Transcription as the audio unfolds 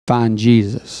find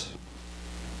Jesus.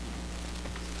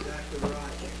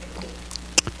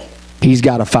 He's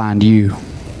got to find you.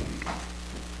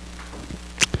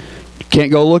 You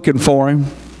can't go looking for him.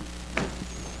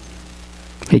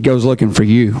 He goes looking for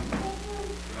you.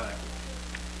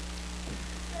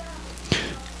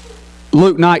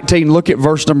 Luke 19, look at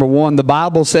verse number 1. The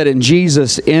Bible said, and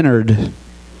Jesus entered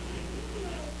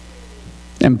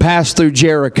and passed through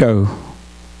Jericho.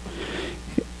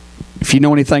 If you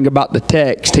know anything about the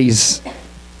text, he's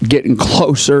getting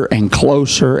closer and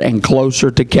closer and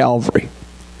closer to Calvary.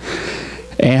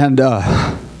 And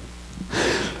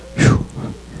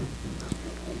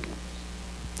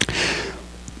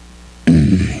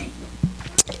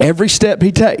every step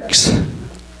he takes,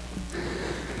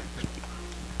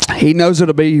 he knows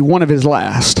it'll be one of his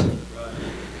last.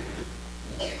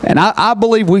 And I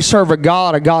believe we serve a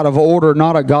God of order,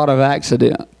 not a God of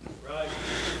accident.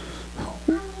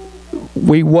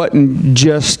 We wasn't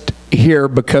just here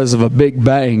because of a big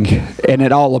bang and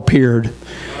it all appeared.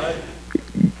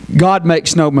 God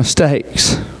makes no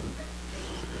mistakes.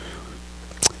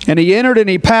 And he entered and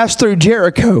he passed through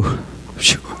Jericho.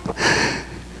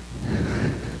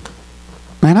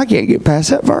 Man, I can't get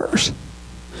past that verse.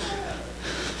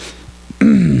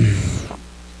 Man,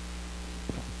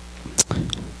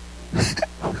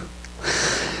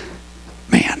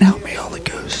 help me, Holy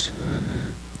Ghost.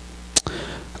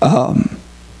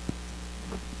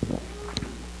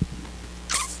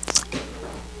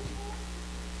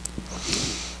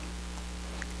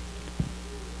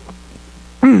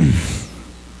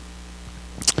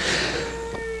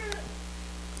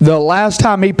 The last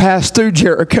time he passed through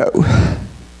Jericho,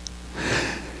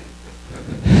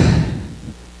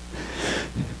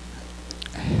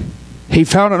 he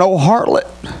found an old harlot.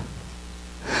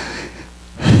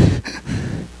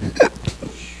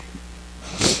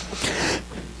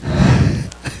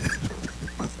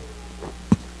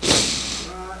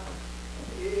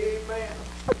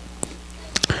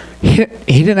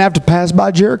 He didn't have to pass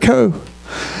by Jericho,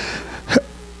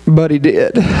 but he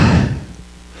did.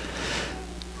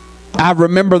 I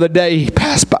remember the day he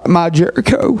passed by my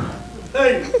Jericho.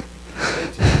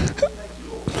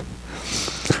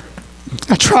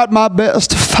 I tried my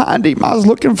best to find him. I was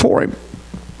looking for him.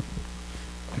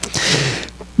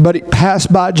 But he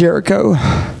passed by Jericho.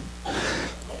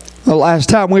 The last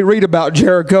time we read about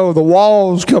Jericho, the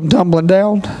walls come tumbling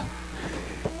down.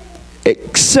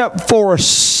 Except for a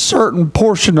certain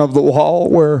portion of the wall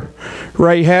where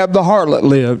Rahab the harlot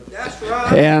lived. That's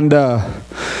right. And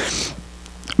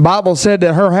Bible said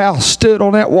that her house stood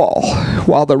on that wall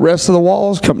while the rest of the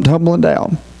walls come tumbling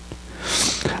down.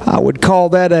 I would call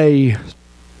that a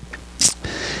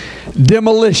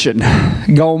demolition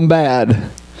gone bad,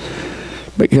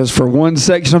 because for one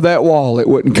section of that wall it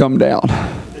wouldn't come down.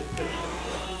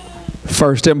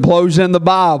 First implosion in the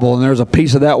Bible, and there's a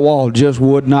piece of that wall just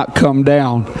would not come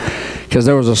down because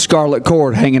there was a scarlet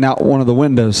cord hanging out one of the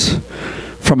windows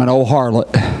from an old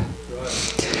harlot.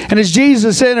 And as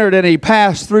Jesus entered and he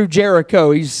passed through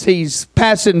Jericho, he's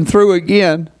passing through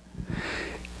again.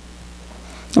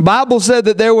 The Bible said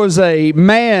that there was a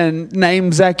man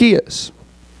named Zacchaeus,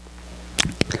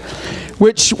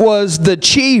 which was the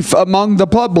chief among the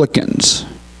publicans.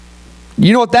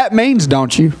 You know what that means,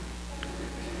 don't you?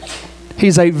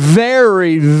 He's a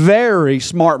very, very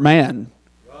smart man.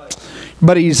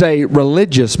 But he's a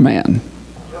religious man.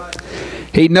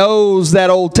 He knows that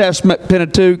Old Testament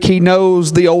Pentateuch. He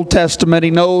knows the Old Testament.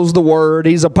 He knows the Word.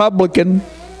 He's a publican.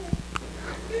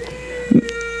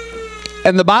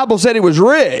 And the Bible said he was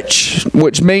rich,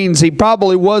 which means he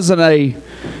probably wasn't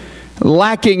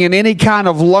lacking in any kind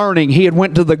of learning. He had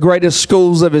went to the greatest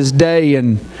schools of his day,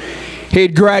 and he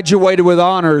had graduated with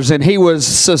honors, and he was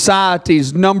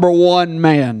society's #1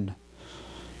 man.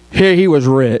 Here he was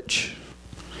rich.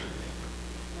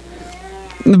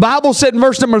 The Bible said in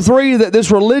verse number 3 that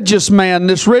this religious man,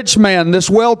 this rich man, this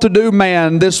well-to-do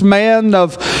man, this man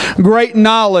of great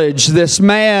knowledge, this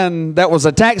man that was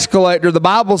a tax collector, the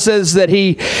Bible says that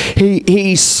he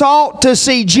sought to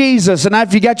see Jesus. And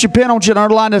if you got your pen, I want you to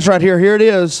underline this right here. Here it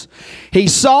is. He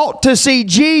sought to see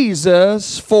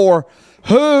Jesus for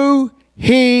who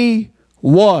he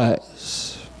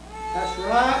was. That's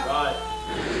right.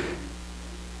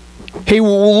 He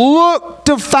looked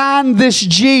to find this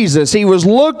Jesus. He was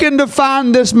looking to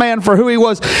find this man for who he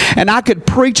was. And I could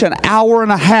preach an hour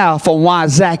and a half on why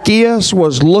Zacchaeus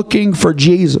was looking for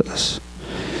Jesus.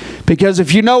 Because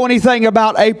if you know anything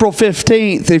about April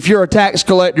 15th, if you're a tax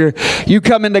collector, you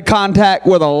come into contact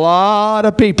with a lot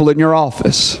of people in your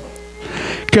office.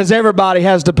 Because everybody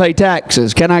has to pay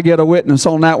taxes. Can I get a witness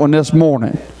on that one this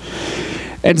morning?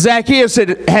 And Zacchaeus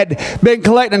had been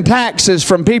collecting taxes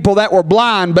from people that were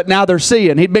blind, but now they're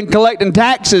seeing. He'd been collecting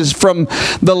taxes from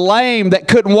the lame that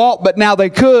couldn't walk, but now they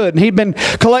could. And he'd been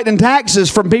collecting taxes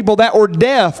from people that were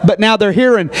deaf, but now they're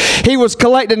hearing. He was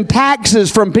collecting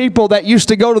taxes from people that used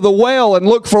to go to the well and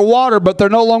look for water, but they're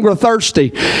no longer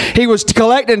thirsty. He was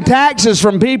collecting taxes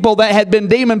from people that had been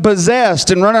demon-possessed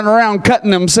and running around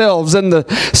cutting themselves in the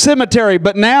cemetery,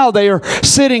 but now they are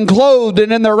sitting clothed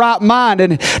and in their right mind.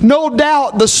 And no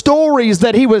doubt the stories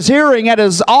that he was hearing at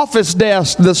his office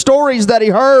desk, the stories that he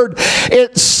heard,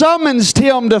 it summonsed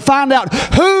him to find out,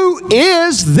 who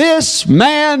is this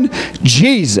man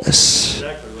Jesus?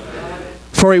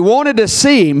 For he wanted to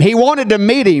see him. He wanted to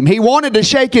meet him. He wanted to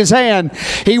shake his hand.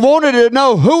 He wanted to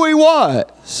know who he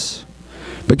was.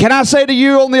 But can I say to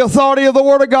you, on the authority of the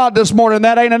Word of God this morning,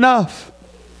 that ain't enough.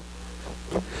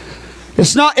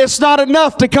 It's not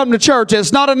enough to come to church.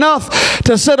 It's not enough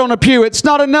to sit on a pew. It's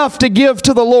not enough to give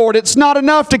to the Lord. It's not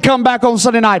enough to come back on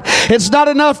Sunday night. It's not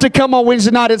enough to come on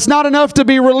Wednesday night. It's not enough to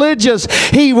be religious.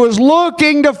 He was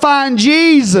looking to find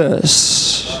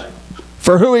Jesus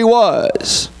for who he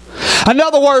was. In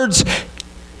other words,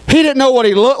 he didn't know what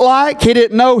he looked like. He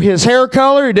didn't know his hair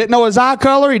color. He didn't know his eye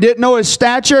color. He didn't know his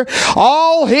stature.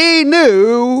 All he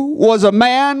knew was a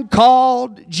man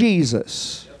called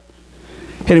Jesus.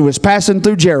 And he was passing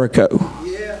through Jericho.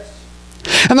 Yes.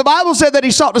 And the Bible said that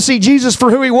he sought to see Jesus for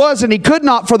who he was, and he could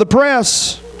not for the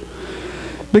press,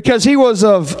 because he was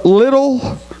of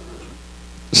little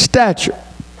stature.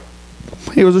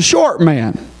 He was a short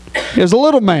man. He was a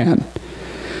little man.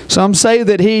 Some say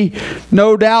that he,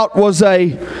 no doubt, was a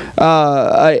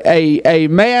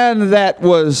man that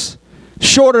was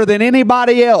shorter than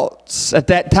anybody else at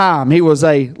that time. He was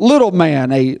a little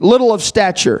man, a little of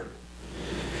stature.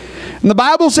 And the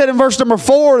Bible said in verse number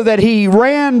 4 that he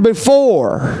ran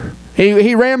before.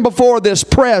 He ran before this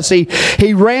press.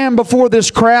 He ran before this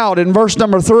crowd in verse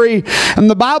number 3. And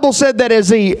the Bible said that as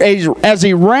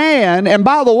he ran, and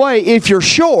by the way, if you're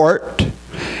short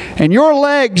and your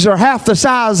legs are half the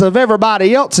size of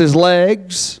everybody else's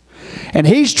legs, and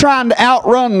he's trying to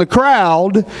outrun the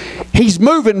crowd, he's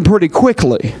moving pretty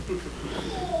quickly.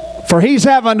 For he's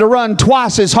having to run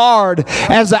twice as hard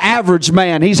as the average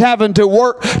man. He's having to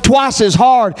work twice as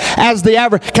hard as the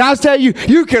average. Can I tell you,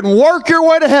 you can work your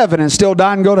way to heaven and still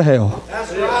die and go to hell.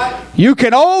 That's right. You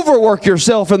can overwork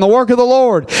yourself in the work of the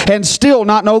Lord and still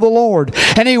not know the Lord.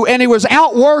 And he was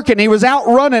out working. He was out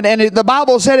running. And the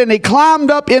Bible said, and he climbed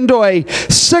up into a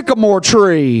sycamore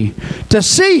tree to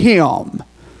see him.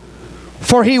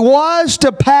 For he was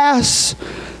to pass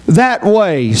that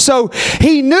way. So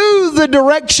he knew the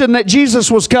direction that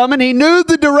Jesus was coming. He knew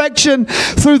the direction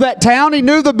through that town. He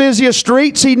knew the busiest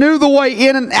streets. He knew the way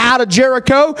in and out of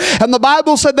Jericho. And the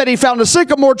Bible said that he found a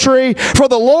sycamore tree, for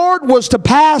the Lord was to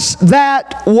pass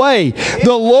that way.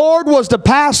 The Lord was to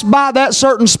pass by that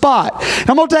certain spot.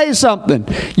 I'm going to tell you something.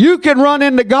 You can run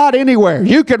into God anywhere.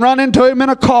 You can run into Him in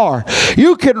a car.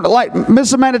 You can, like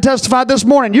Miss Amanda testified this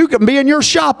morning, you can be in your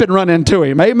shop and run into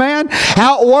Him. Amen?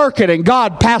 Out working and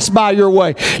God passed by your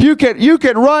way. You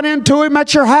can run into Him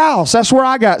at your house. That's where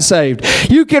I got saved.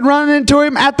 You can run into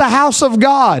Him at the house of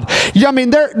God. I mean,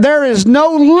 there is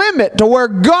no limit to where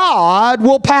God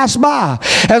will pass by.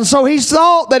 And so he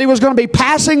thought that he was going to be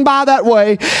passing by that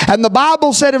way. And the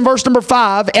Bible said in verse number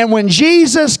 5, and when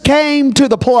Jesus came to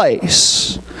the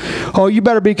place. Oh, you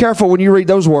better be careful when you read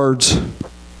those words.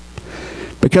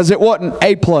 Because it wasn't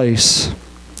a place.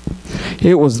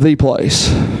 It was the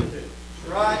place.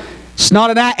 Right. It's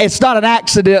not an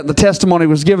accident the testimony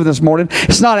was given this morning.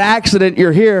 It's not an accident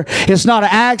you're here. It's not an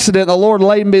accident the Lord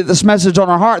laid me this message on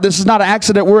our heart. This is not an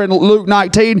accident we're in Luke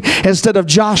 19 instead of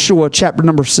Joshua chapter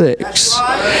number 6.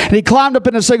 Right. And he climbed up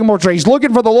in a sycamore tree. He's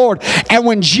looking for the Lord. And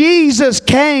when Jesus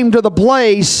came to the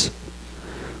place,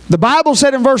 the Bible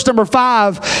said in verse number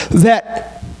 5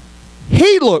 that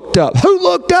he looked up. Who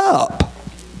looked up?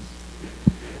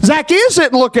 Zacchaeus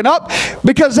isn't looking up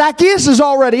because Zacchaeus is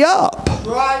already up.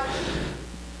 Right.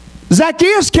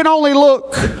 Zacchaeus can only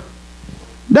look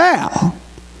down.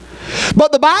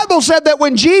 But the Bible said that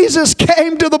when Jesus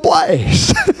came to the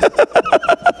place.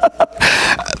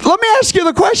 Let me ask you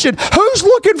the question. Who's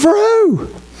looking for who?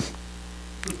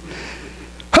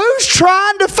 Who's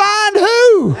trying to find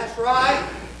who? That's right.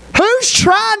 Who's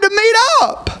trying to meet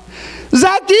up?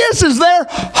 Zacchaeus is there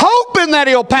hoping that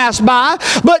he'll pass by,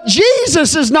 but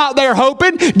Jesus is not there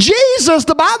hoping. Jesus,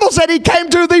 the Bible said he came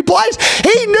to the place.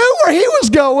 He knew where he was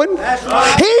going. That's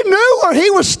right. He knew where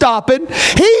he was stopping.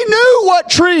 He knew what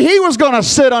tree he was going to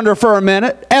sit under for a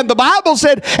minute. And the Bible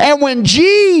said, and when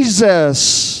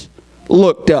Jesus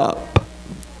looked up.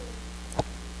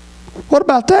 What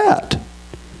about that?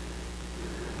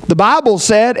 The Bible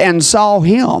said, and saw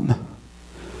him.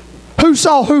 Who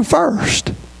saw who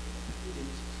first?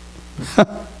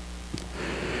 Well,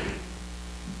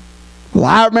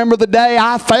 I remember the day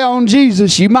I found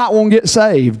Jesus. You might want to get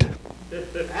saved.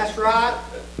 That's right.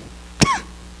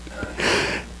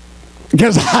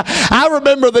 Because I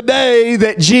remember the day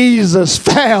that Jesus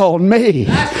found me.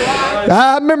 That's right.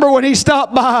 I remember when he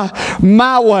stopped by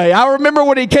my way. I remember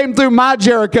when he came through my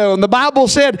Jericho. And the Bible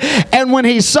said, and when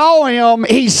he saw him,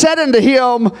 he said unto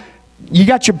him, you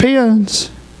got your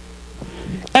pens?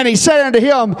 And he said unto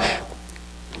him,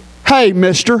 hey,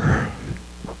 mister.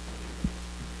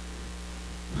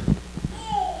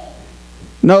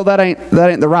 No, that ain't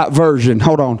the right version.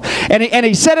 Hold on. And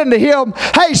he said unto him,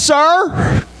 hey,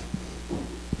 sir.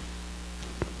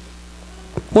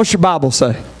 What's your Bible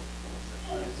say?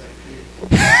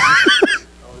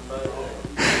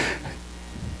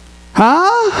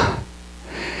 Huh?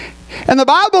 And the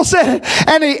Bible said,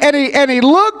 and he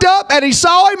looked up and he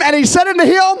saw him and he said unto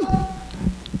him,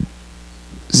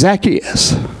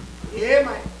 Zacchaeus. Yeah,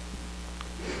 man.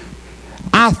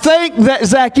 I think that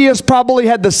Zacchaeus probably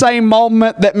had the same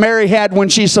moment that Mary had when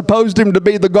she supposed him to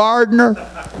be the gardener.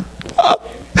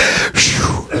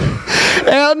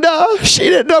 And she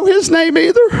didn't know his name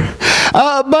either.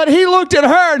 But he looked at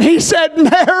her and he said,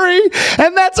 Mary,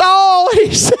 and that's all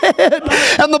he said.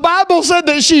 And the Bible said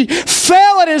that she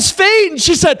fell at his feet and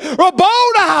she said,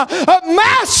 Rabboni,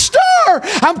 Master.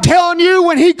 I'm telling you,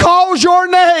 when he calls your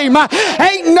name,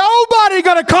 ain't nobody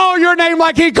going to call your name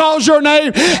like he calls your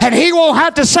name. And he won't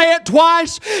have to say it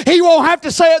twice. He won't have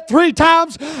to say it 3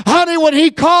 times. Honey, when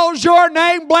he calls your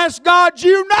name, bless God,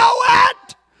 you know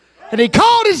it. And he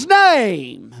called his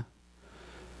name,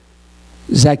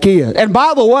 Zacchaeus. And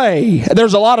by the way,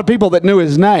 there's a lot of people that knew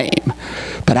his name.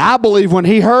 But I believe when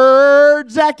he heard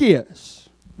Zacchaeus,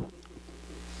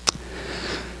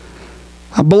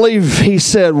 I believe he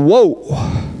said,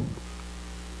 whoa.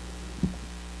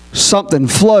 Something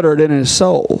fluttered in his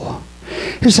soul.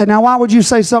 He said, now why would you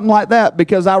say something like that?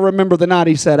 Because I remember the night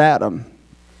he said Adam.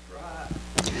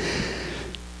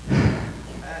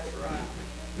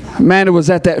 Amanda was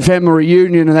at that family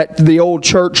reunion, and the old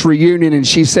church reunion, and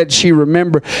she said she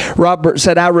remembered. Robert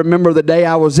said, I remember the day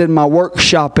I was in my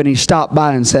workshop, and he stopped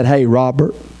by and said, hey,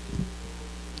 Robert.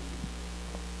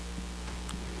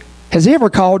 Has he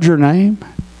ever called your name?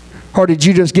 Or did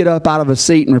you just get up out of a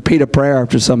seat and repeat a prayer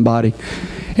after somebody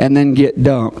and then get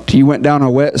dunked? You went down a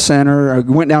wet center, or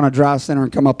went down a dry center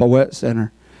and come up a wet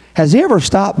center. Has he ever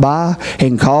stopped by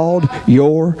and called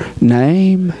your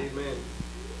name?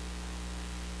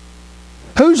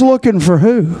 Who's looking for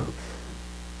who?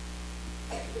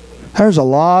 There's a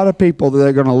lot of people that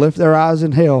are going to lift their eyes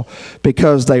in hell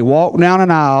because they walked down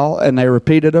an aisle and they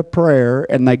repeated a prayer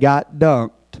and they got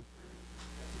dunked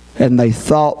and they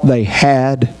thought they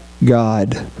had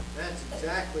God. That's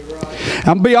exactly right. I'm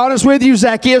going to be honest with you,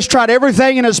 Zacchaeus tried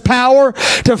everything in his power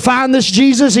to find this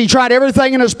Jesus. He tried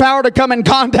everything in his power to come in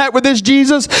contact with this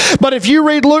Jesus. But if you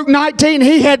read Luke 19,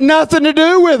 he had nothing to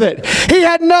do with it. He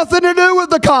had nothing to do with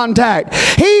the contact.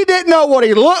 He didn't know what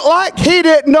he looked like. He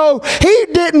didn't know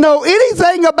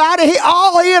anything about it.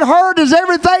 All he had heard is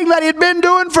everything that he'd been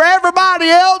doing for everybody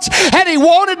else. And he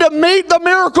wanted to meet the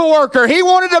miracle worker. He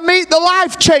wanted to meet the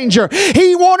life changer.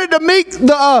 He wanted to meet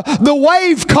the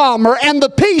wave calmer and the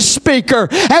peace speaker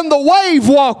and the wave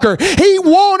walker. He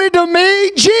wanted to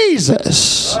meet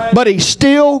Jesus. But he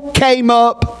still came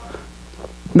up,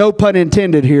 no pun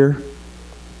intended here,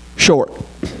 short.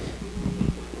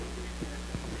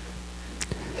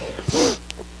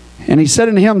 And he said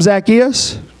unto him,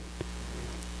 Zacchaeus,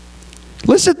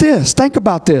 listen to this. Think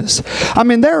about this. I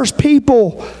mean, there's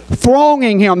people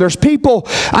thronging him. There's people,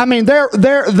 I mean,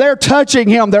 they're touching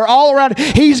him. They're all around.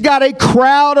 He's got a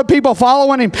crowd of people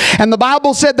following him. And the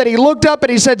Bible said that he looked up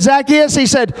and he said, Zacchaeus, he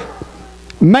said,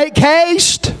 make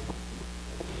haste.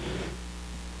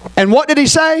 And what did he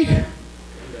say?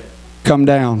 Come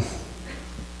down.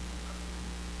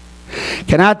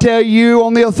 Can I tell you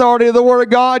on the authority of the Word of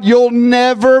God, you'll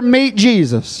never meet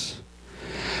Jesus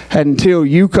until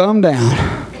you come down.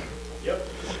 Yep.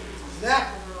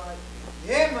 Exactly right.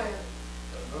 Yeah, man.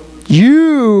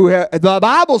 The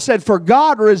Bible said, for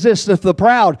God resisteth the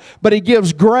proud, but he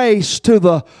gives grace to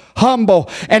the humble.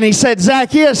 And he said,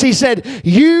 Zacchaeus, he said,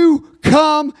 you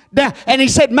come down. And he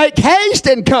said, make haste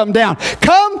and come down.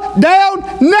 Come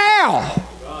down now.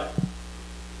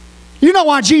 You know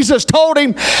why Jesus told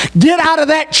him, get out of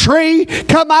that tree,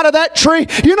 come out of that tree?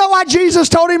 You know why Jesus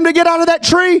told him to get out of that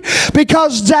tree?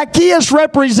 Because Zacchaeus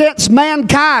represents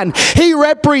mankind. He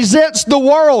represents the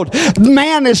world.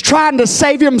 Man is trying to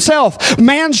save himself.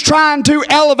 Man's trying to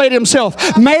elevate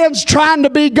himself. Man's trying to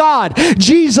be God.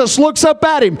 Jesus looks up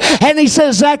at him and he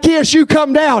says, Zacchaeus, you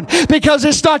come down, because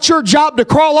it's not your job to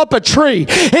crawl up a tree.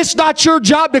 It's not your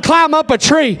job to climb up a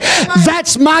tree.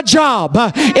 That's my job.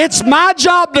 It's my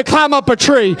job to climb up a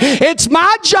tree. It's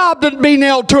my job to be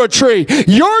nailed to a tree.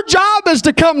 Your job is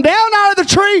to come down out of the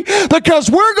tree,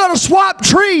 because we're going to swap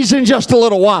trees in just a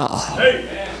little while.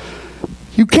 Amen.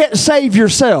 You can't save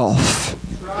yourself.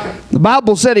 The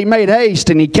Bible said he made haste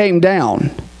and he came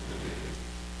down.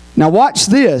 Now watch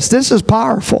this. This is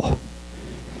powerful.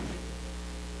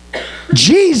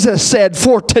 Jesus said,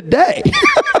 for today.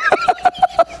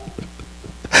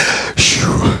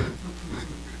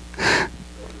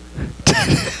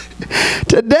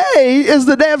 Today is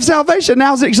the day of salvation.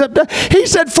 Now's except he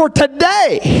said for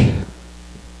today.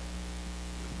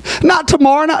 Not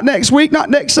tomorrow, not next week, not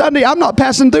next Sunday. I'm not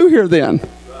passing through here then.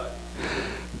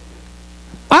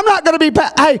 I'm not going to be,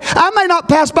 hey, I may not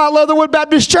pass by Leatherwood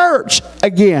Baptist Church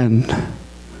again,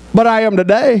 but I am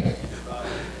today.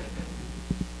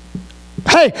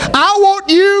 Hey, I want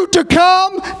you to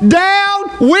come down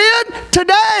when?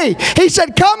 Today. He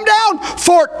said, come down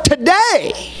for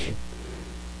today.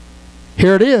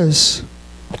 Here it is.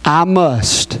 I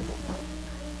must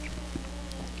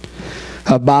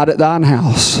abide at thine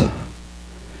house.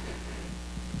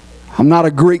 I'm not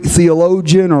a Greek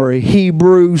theologian or a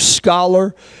Hebrew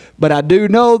scholar, but I do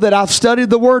know that I've studied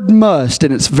the word must,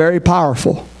 and it's very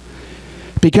powerful.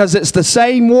 Because it's the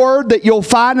same word that you'll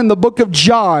find in the book of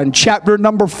John, chapter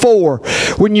number 4.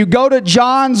 When you go to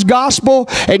John's gospel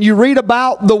and you read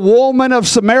about the woman of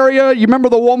Samaria, you remember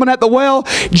the woman at the well?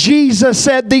 Jesus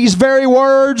said these very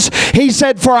words. He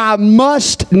said, for I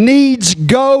must needs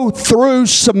go through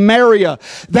Samaria.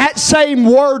 That same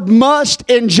word must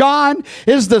in John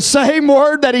is the same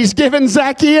word that he's given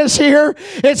Zacchaeus here.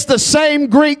 It's the same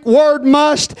Greek word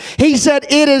must. He said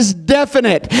it is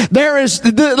definite.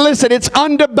 Listen, it's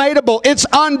undebatable. It's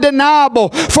undeniable.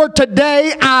 For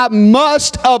today I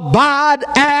must abide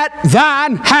at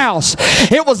thine house.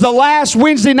 It was the last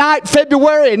Wednesday night,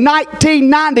 February in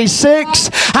 1996.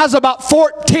 I was about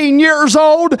 14 years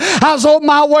old. I was on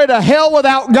my way to hell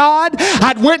without God.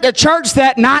 I'd went to church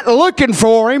that night looking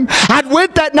for Him. I'd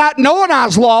went that night knowing I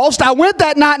was lost. I went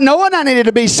that night knowing I needed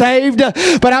to be saved.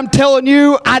 But I'm telling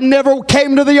you, I never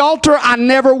came to the altar. I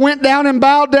never went down and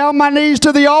bowed down my knees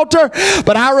to the altar.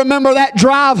 But I remember that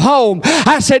drive home.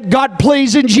 I said, God,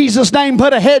 please, in Jesus' name,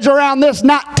 put a hedge around this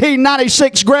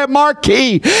 1996 Grand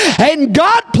Marquis. And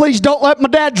God, please don't let my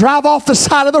dad drive off the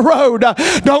side of the road.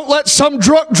 Don't let some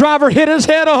drunk driver hit his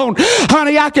head on.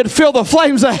 Honey, I could feel the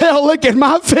flames of hell licking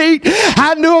my feet.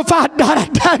 I knew if I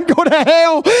died, I'd go to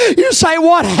hell. You say,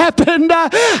 what happened?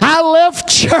 I left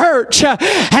church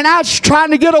and I was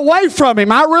trying to get away from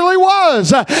him. I really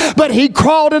was. But he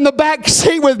crawled in the back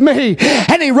seat with me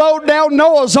and he rode down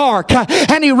Noah's Ark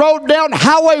and he rode down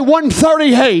Highway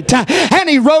 138 and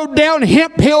he rode down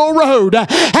Hemp Hill Road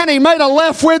and he made a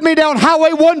left with me down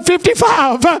Highway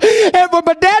 155. And when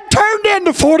my dad turned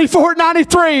into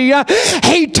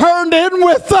 4493, he turned in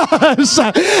with us.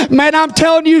 Man, I'm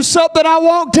telling you something. I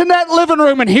walked in that living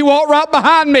room and he walked right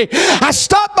behind me. I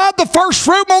stopped by the first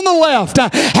room on the left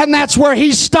and that's where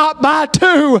he stopped by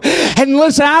too. And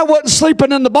listen, I wasn't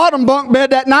sleeping in the bottom bunk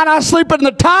bed that night. I was sleeping in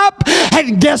the top.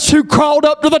 And guess who crawled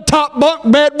up to the top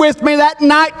bunk bed with me that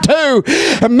night too?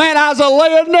 And man, I was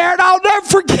laying there and I'll never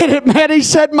forget it, man. He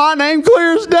said my name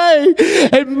clear as day.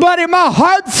 And buddy, my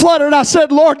heart fluttered. I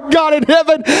said, Lord God in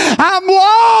heaven, I'm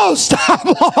lost.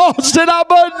 I'm lost and I'm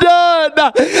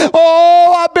undone.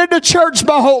 Oh, I've been to church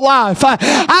my whole life.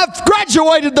 I've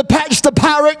graduated the Patch the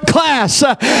Pirate class.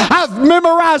 I've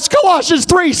memorized Colossians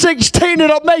 3:16.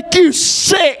 It'll make you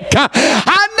sick.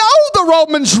 I know the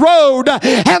Romans road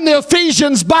and the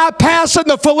Ephesians bypass and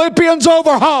the Philippians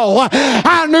overhaul.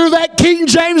 I knew that King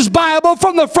James Bible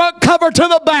from the front cover to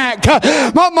the back.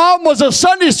 My mom was a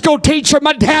Sunday school teacher.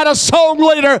 My dad a song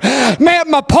leader. Man,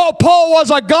 my Paul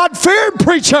was a God-fearing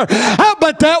preacher.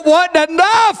 But that wasn't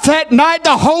enough. That night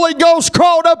the Holy Ghost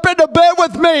crawled up into bed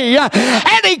with me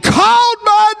and he called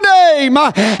my came.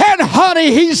 And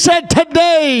honey, he said,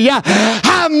 today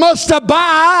I must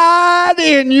abide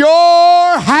in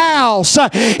your house,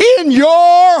 in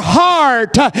your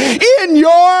heart, in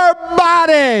your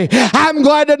body. I'm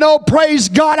glad to know, praise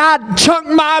God, I chunked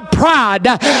my pride.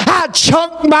 I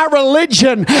chunked my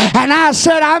religion. And I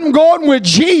said, I'm going with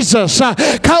Jesus.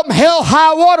 Come hell,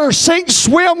 high water, sink,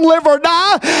 swim, live or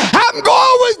die. I'm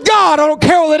going with God. I don't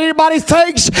care what anybody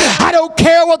thinks. I don't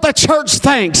care what the church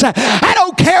thinks. I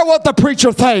don't care what the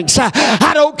preacher thinks.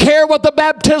 I don't care what the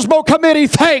baptismal committee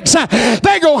thinks.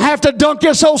 They're going to have to dunk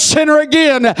this old sinner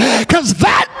again. Because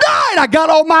that night I got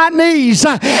on my knees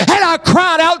and I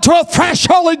cried out to a fresh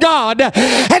holy God.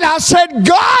 And I said,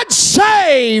 God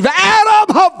save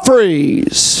Adam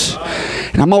Humphries.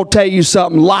 And I'm going to tell you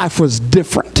something. Life was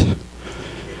different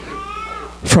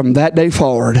from that day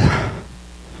forward.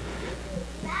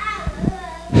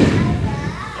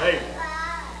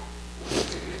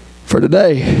 For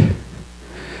today,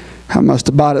 I must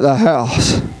abide at thy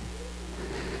house.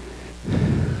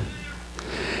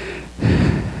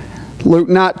 Luke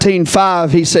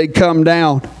 19:5, he said, come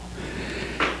down.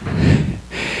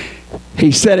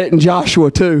 He said it in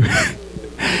Joshua too.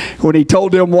 When he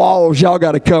told them walls, y'all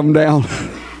got to come down.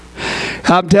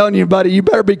 I'm telling you, buddy, you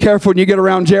better be careful when you get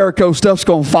around Jericho. Stuff's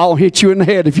going to fall and hit you in the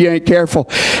head if you ain't careful.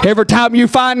 Every time you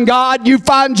find God, you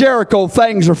find Jericho,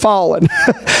 things are falling.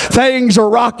 Things are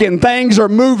rocking. Things are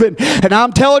moving. And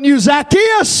I'm telling you,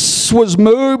 Zacchaeus was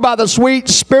moved by the sweet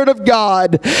Spirit of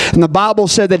God. And the Bible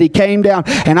said that he came down.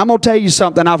 And I'm going to tell you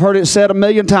something. I've heard it said a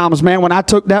million times, man. When I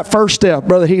took that first step,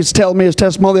 brother, he's telling me his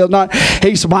testimony the other night.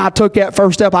 He said, when I took that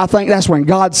first step, I think that's when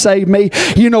God saved me.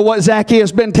 You know what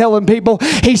Zacchaeus been telling people?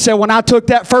 He said, when I took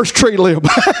that first tree limb,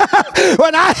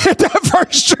 when I hit that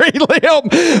first tree limb,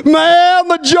 man,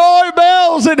 the joy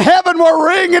bells in heaven were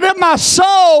ringing in my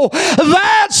soul.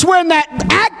 That's when that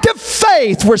act of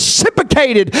faith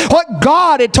reciprocated what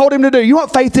God had told him to do. You know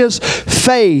what faith is?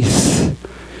 Faith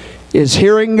is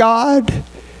hearing God.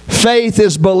 Faith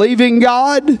is believing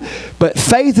God. But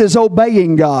faith is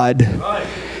obeying God. Right.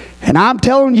 And I'm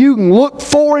telling you, you can look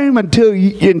for him until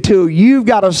you've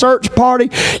got a search party.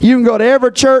 You can go to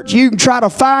every church. You can try to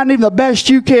find him the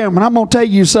best you can. But I'm going to tell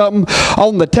you something.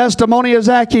 On the testimony of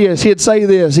Zacchaeus, he'd say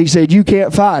this. He said, you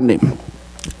can't find him.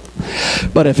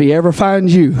 But if he ever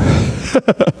finds you,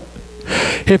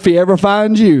 if he ever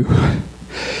finds you,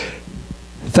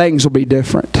 things will be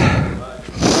different.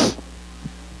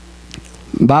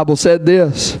 The Bible said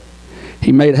this.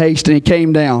 He made haste and he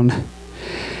came down.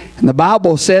 And the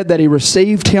Bible said that he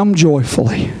received him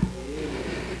joyfully.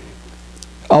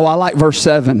 Oh, I like verse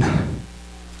 7.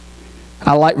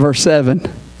 I like verse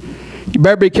 7. You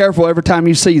better be careful every time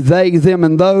you see they, them,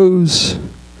 and those.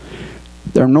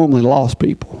 They're normally lost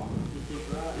people.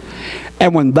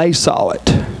 And when they saw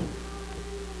it,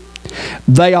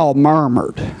 they all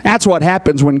murmured. That's what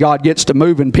happens when God gets to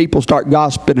moving. People start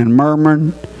gossiping and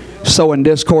murmuring, sowing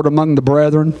discord among the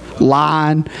brethren,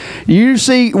 lying. You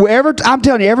see, I'm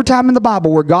telling you, every time in the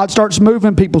Bible where God starts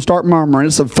moving, people start murmuring.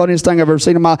 It's the funniest thing I've ever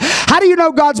seen in my life. How do you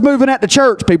know God's moving at the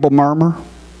church? People murmur.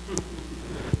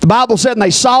 The Bible said, and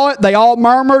they saw it, they all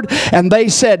murmured, and they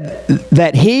said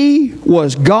that he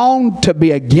was gone to be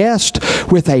a guest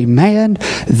with a man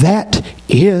that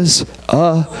is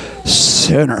a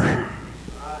sinner.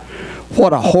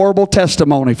 What a horrible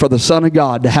testimony for the Son of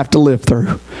God to have to live through.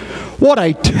 What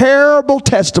a terrible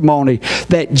testimony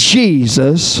that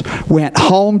Jesus went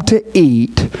home to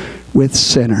eat with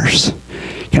sinners.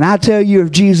 Can I tell you,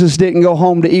 if Jesus didn't go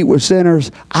home to eat with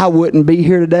sinners, I wouldn't be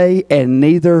here today, and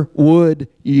neither would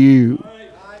you.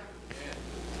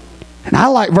 And I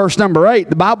like verse number 8.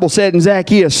 The Bible said, and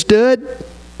Zacchaeus stood,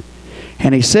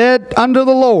 and he said unto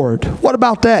the Lord. What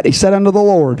about that? He said unto the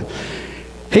Lord.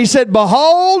 He said,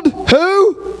 behold,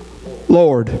 who?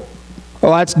 Lord.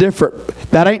 Oh, that's different.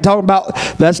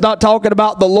 That's not talking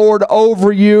about the Lord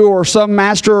over you or some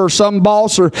master or some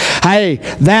boss. Hey,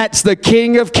 that's the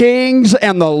King of Kings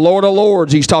and the Lord of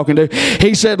Lords he's talking to.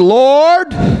 He said,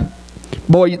 Lord,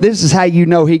 boy, this is how you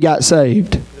know he got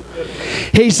saved.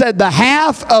 He said, the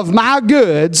half of my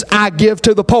goods I give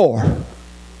to the poor.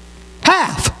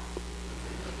 Half.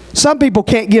 Some people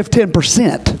can't give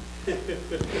 10%.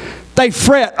 They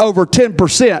fret over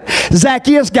 10%.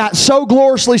 Zacchaeus got so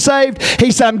gloriously saved,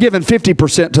 he said, I'm giving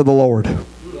 50% to the Lord.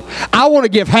 I want to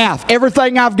give half.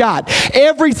 Everything I've got.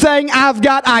 Everything I've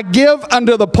got I give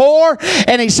unto the poor.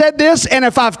 And he said this, and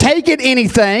if I've taken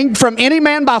anything from any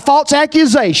man by false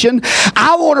accusation,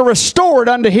 I want to restore it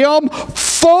unto him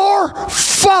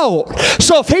fourfold.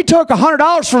 So if he took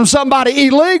 $100 from somebody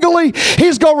illegally,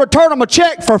 he's going to return him a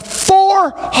check for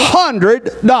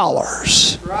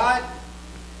 $400. Right.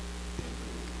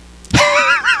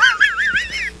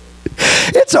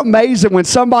 It's amazing when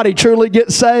somebody truly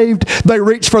gets saved, they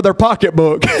reach for their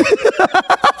pocketbook.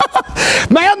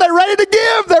 Man, they're ready to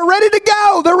give. They're ready to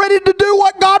go. They're ready to do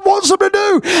what God wants them to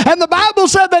do. And the Bible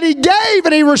said that he gave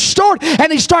and he restored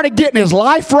and he started getting his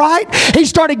life right. He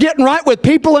started getting right with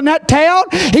people in that town.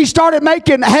 He started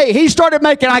making,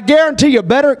 I guarantee you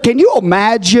better. Can you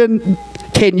imagine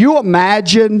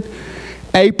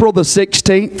April the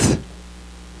 16th,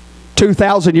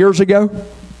 2,000 years ago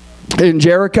in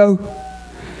Jericho?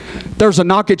 There's a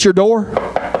knock at your door.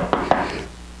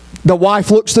 The wife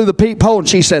looks through the peephole and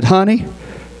she said, honey,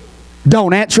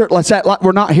 don't answer it. Let's act like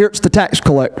we're not here. It's the tax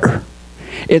collector.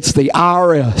 It's the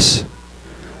IRS.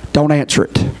 Don't answer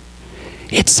it.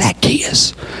 It's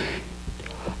Zacchaeus.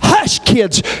 Hush,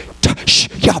 kids. Shh,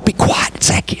 y'all be quiet. It's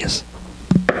Zacchaeus.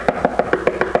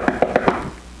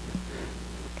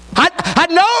 I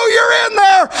know you're in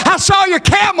there. I saw your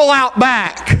camel out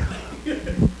back.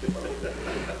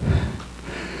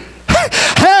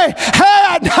 Hey,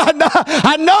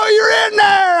 I know you're in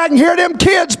there. I can hear them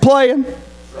kids playing.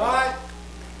 Right.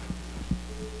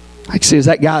 I see as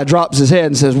that guy drops his head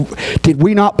and says, did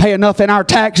we not pay enough in our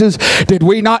taxes? Did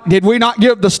we not give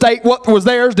the state what was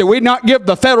theirs? Did we not give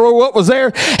the federal what was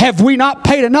there? Have we not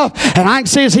paid enough? And I can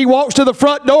see as he walks to the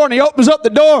front door and he opens up the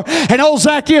door and old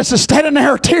Zacchaeus is standing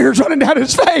there, tears running down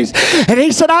his face. And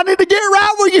he said, I need to get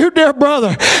right with you, dear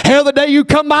brother. The other day you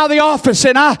come by the office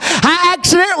and I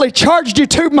accidentally charged you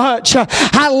too much.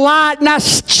 I lied and I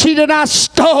cheated and I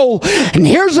stole. And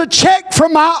here's a check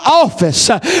from my office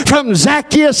from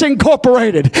Zacchaeus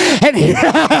Incorporated. And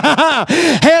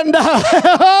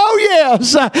oh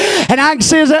yes, and I can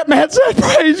see as that man said,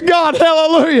 praise God,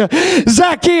 hallelujah.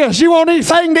 Zacchaeus, you want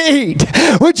anything to eat?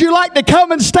 Would you like to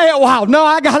come and stay a while? No,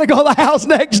 I got to go to the house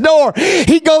next door.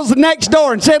 He goes to the next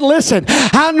door and said, listen,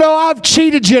 I know I've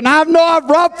cheated you and I know I've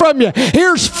robbed from you.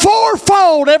 Here's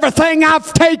fourfold everything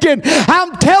I've taken.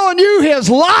 I'm telling you,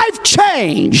 his life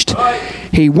changed.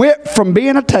 He went from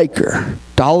being a taker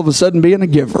to all of a sudden being a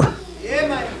giver. Yeah,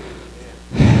 man.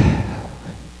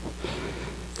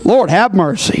 Lord, have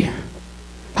mercy.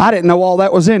 I didn't know all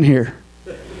that was in here.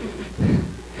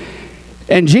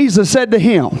 And Jesus said to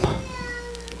him,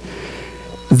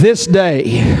 this day,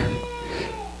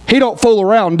 he don't fool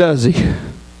around, does he?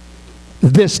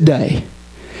 This day.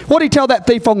 What did he tell that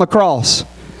thief on the cross?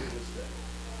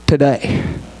 Today.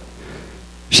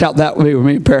 Shout that with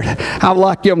me, Parrot. I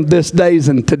like them this days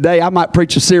and today. I might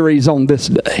preach a series on this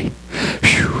day.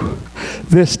 Whew.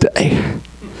 This day.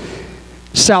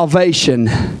 Salvation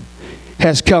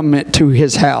has come to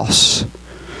his house.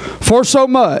 For so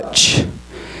much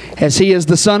as he is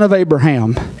the son of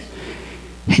Abraham.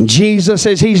 And Jesus,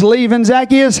 as he's leaving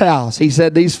Zacchaeus' house, he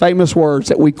said these famous words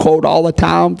that we quote all the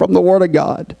time from the Word of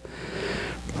God.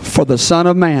 For the Son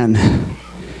of Man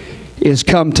is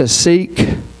come to seek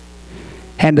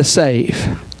and to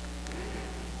save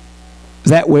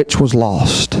that which was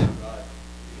lost.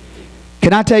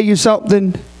 Can I tell you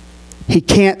something? He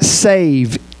can't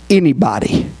save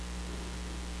anybody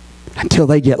until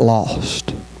they get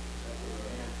lost.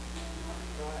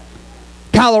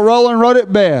 Kyla Rowland wrote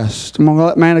it best. I'm going to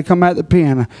let Amanda come out the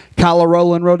pen. Kyla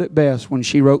Rowland wrote it best when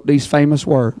she wrote these famous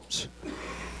words.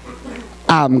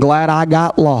 I'm glad I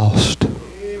got lost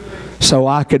so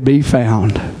I could be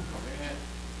found.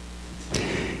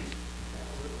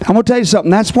 I'm going to tell you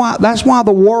something. That's why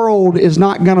the world is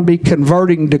not going to be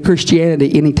converting to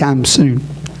Christianity anytime soon.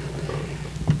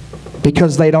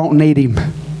 Because they don't need him.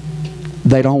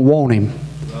 They don't want him.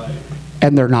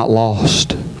 And they're not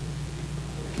lost.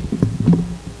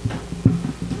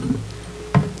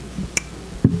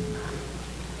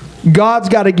 God's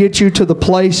got to get you to the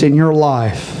place in your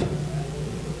life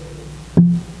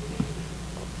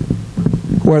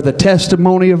where the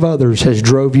testimony of others has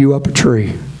drove you up a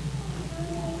tree.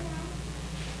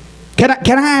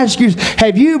 Can I ask you,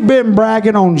 have you been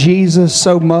bragging on Jesus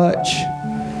so much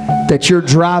that you're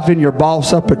driving your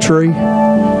boss up a tree?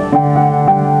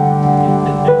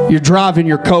 You're driving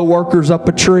your co-workers up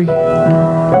a tree?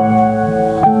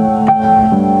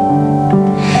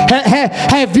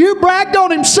 Have you bragged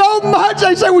on him so much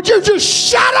they say, would you just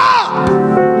shut up?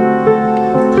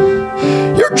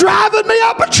 You're driving me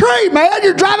up a tree, man.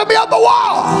 You're driving me up a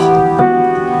wall.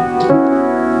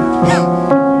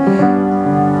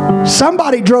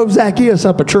 Somebody drove Zacchaeus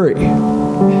up a tree.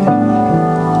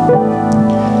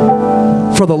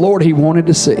 For the Lord he wanted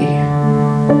to see.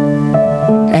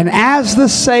 And as the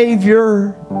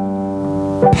Savior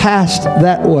passed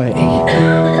that way,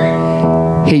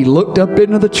 he looked up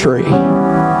into the tree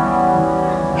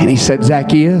and he said,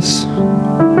 Zacchaeus.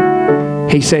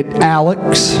 He said,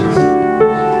 Alex.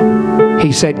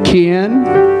 He said, Ken.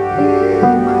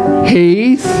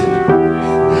 Heath,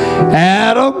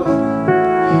 Adam,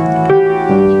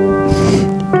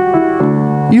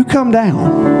 you come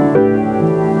down.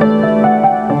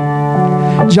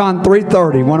 John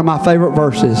 3:30, one of my favorite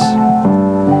verses.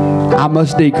 I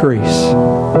must decrease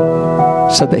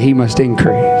so that He must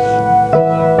increase.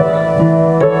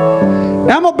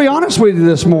 Now I'm going to be honest with you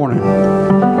this morning.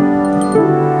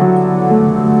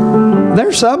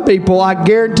 There's some people, I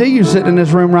guarantee you, sitting in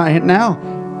this room right now,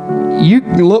 you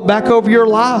can look back over your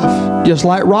life, just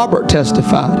like Robert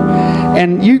testified,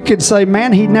 and you could say,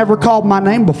 man, he never called my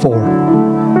name before.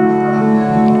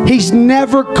 He's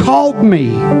never called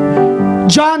me.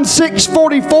 John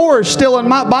 6:44 is still in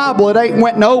my Bible. It ain't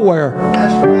went nowhere.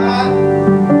 That's right.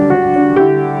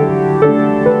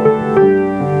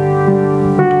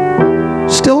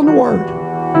 Still in the Word.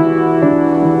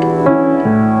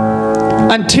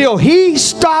 Until He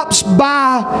stops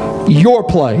by your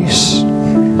place,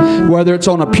 whether it's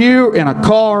on a pew, in a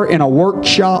car, in a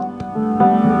workshop,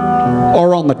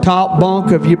 or on the top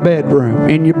bunk of your bedroom,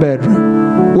 in your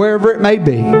bedroom, wherever it may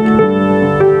be.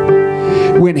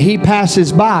 When He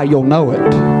passes by, you'll know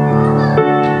it.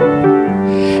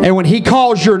 And when He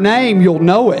calls your name, you'll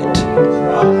know it.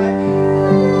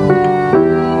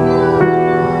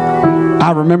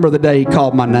 I remember the day He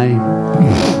called my name.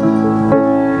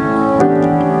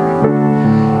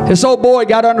 This old boy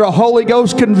got under a Holy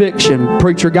Ghost conviction.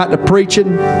 Preacher got to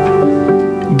preaching.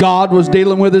 God was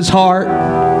dealing with his heart.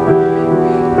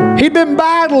 He'd been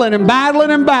battling and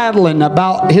battling and battling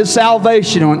about his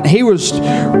salvation. When he was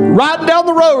riding down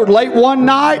the road late one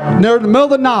night, near the middle of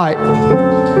the night,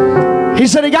 he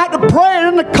said he got to praying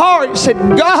in the car. He said,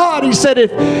 God, he said,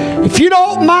 if you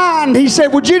don't mind, he said,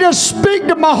 would you just speak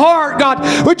to my heart,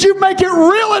 God? Would you make it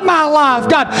real in my life,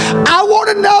 God? I want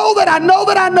to know that I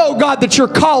know, God, that you're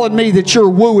calling me, that you're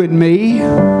wooing me.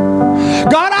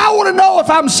 God, I want to know if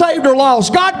I'm saved or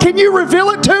lost. God, can you reveal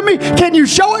it to me? Can you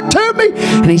show it to me?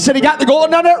 And he said he got to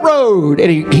going down that road.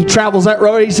 And he travels that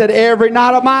road. He said, every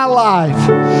night of my life.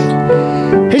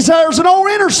 He said, there's an old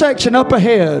intersection up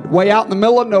ahead, way out in the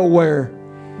middle of nowhere.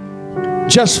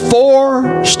 Just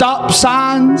 4 stop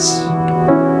signs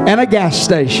and a gas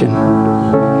station.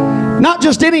 Not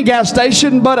just any gas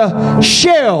station, but a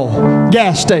Shell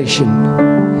gas station.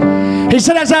 He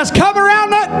said, as I was coming around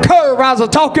that curve, I was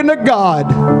talking to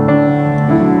God.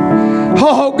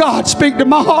 Oh, God, speak to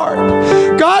my heart.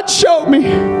 God showed me.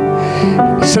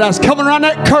 He said, I was coming around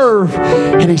that curve,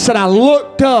 and he said, I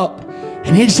looked up,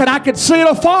 and he said, I could see it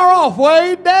afar off,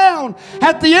 way down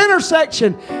at the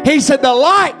intersection. He said, the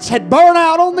lights had burned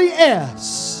out on the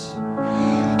S,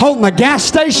 on the gas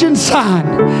station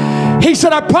sign. He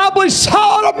said, I probably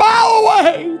saw it a mile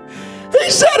away.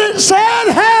 He said, it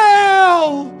said,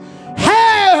 hell.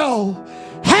 Hell!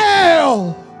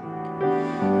 Hell!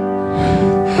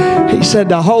 He said,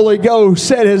 the Holy Ghost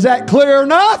said, is that clear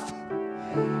enough? He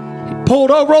pulled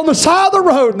over on the side of the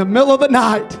road in the middle of the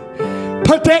night,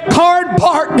 put that car in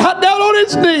park, got down on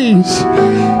his knees,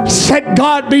 said,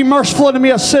 God, be merciful unto me,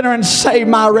 a sinner, and save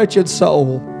my wretched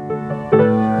soul.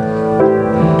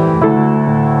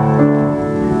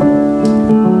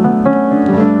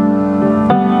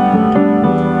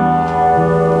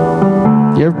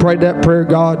 You ever prayed that prayer,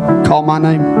 God, call my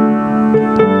name?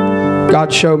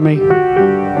 God, show me.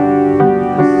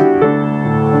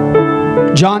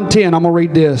 John 10, I'm going to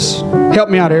read this. Help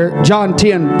me out, Eric. John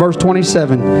 10, verse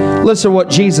 27. Listen to what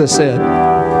Jesus said.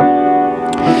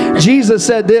 Jesus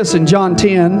said this in John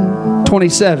 10,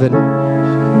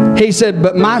 27. He said,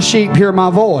 but my sheep hear my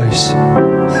voice.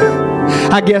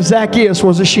 I guess Zacchaeus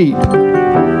was a sheep.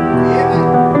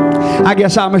 I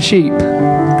guess I'm a sheep.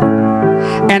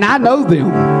 And I know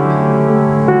them.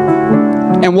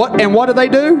 And what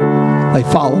do? They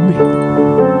follow me.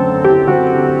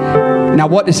 Now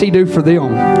what does He do for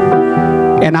them?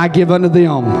 And I give unto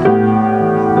them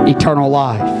eternal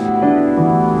life.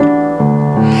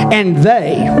 And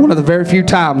they, one of the very few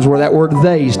times where that word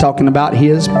they is talking about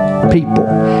His people.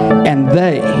 And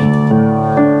they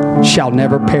shall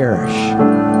never perish.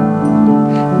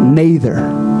 Neither.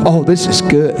 Oh, this is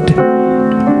good.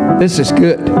 This is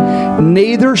good.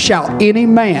 Neither shall any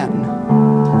man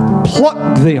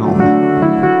pluck them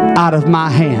out of my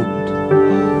hand.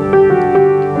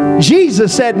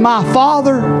 Jesus said, my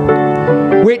Father,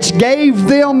 which gave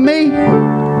them me.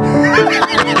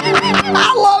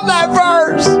 I love that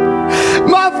verse.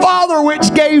 My Father,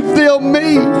 which gave them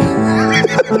me.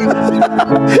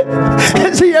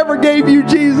 Has He ever gave you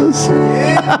Jesus?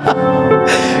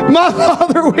 My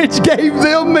Father, which gave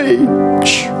them me,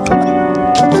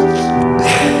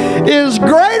 is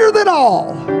greater than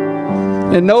all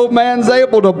and no man's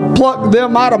able to pluck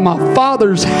them out of my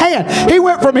Father's hand. He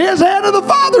went from his hand to the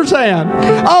Father's hand.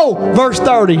 Oh, verse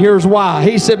 30, here's why.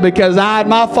 He said, because I and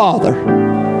my Father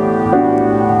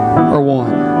are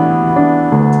one.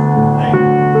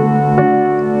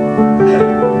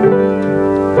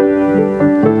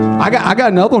 I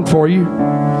got another one for you.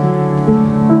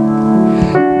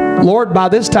 Lord, by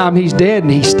this time he's dead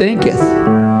and he stinketh.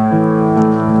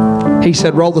 He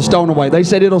said, roll the stone away. They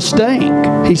said, it'll stink.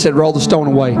 He said, roll the stone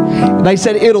away. They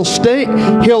said, it'll stink.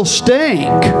 He'll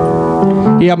stink.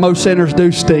 Yeah, most sinners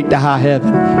do stink to high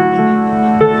heaven.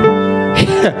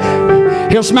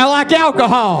 He'll smell like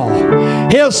alcohol.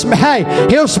 He'll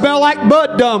smell like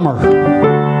Bud Dummer.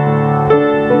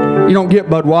 You don't get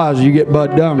Budweiser, you get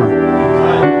Bud Dummer.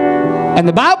 And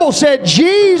the Bible said,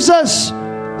 Jesus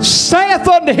saith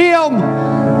unto him,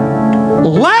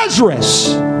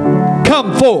 Lazarus,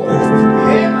 come forth.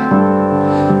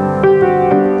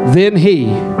 Then he,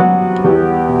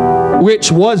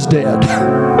 which was dead,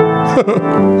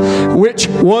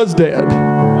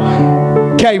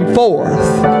 came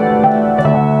forth,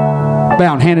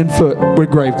 bound hand and foot with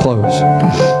grave clothes.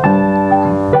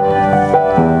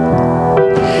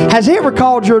 Has he ever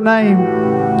called your name?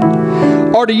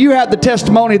 Or do you have the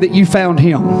testimony that you found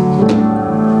him?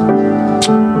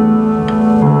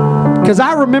 Because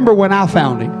I remember when I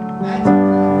found him.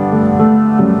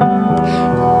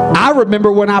 I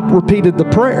remember when I repeated the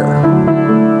prayer.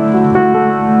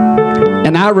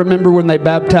 And I remember when they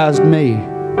baptized me.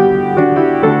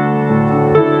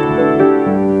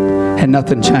 And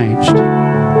nothing changed.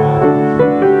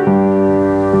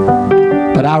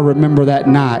 But I remember that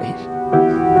night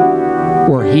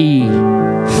where he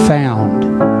found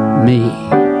me.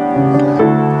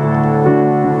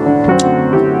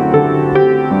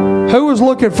 Who was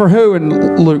looking for who in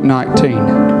Luke 19?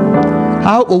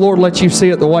 I hope the Lord lets you see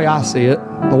it the way I see it,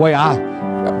 the way I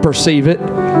perceive it.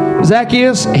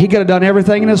 Zacchaeus, he could have done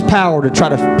everything in his power to try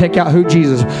to pick out who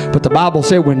Jesus, but the Bible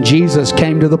said when Jesus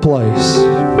came to the place,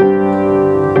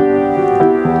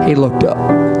 he looked up.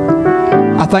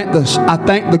 I thank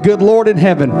the good Lord in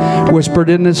heaven whispered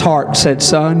in his heart, said,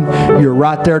 son, you're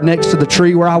right there next to the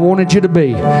tree where I wanted you to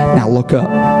be. Now look up.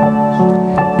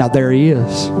 Now there he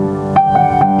is.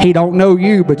 He don't know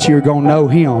you, but you're going to know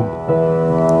him.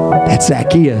 That's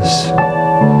Zacchaeus.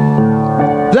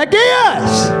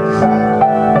 Zacchaeus!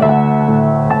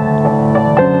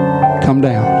 Come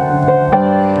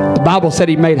down. The Bible said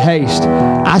he made haste.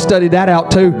 I studied that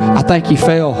out too. I think he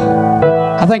fell.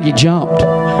 I think he jumped.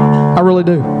 I really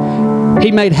do.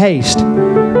 He made haste.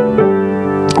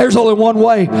 There's only one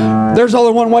way. There's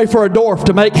only one way for a dwarf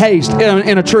to make haste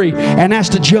in a tree, and that's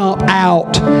to jump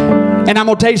out. And I'm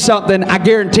going to tell you something. I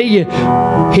guarantee you,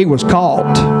 he was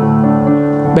caught.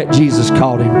 Bet Jesus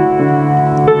caught him.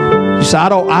 You say, I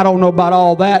don't know about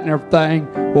all that and everything.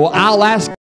 Well, I'll ask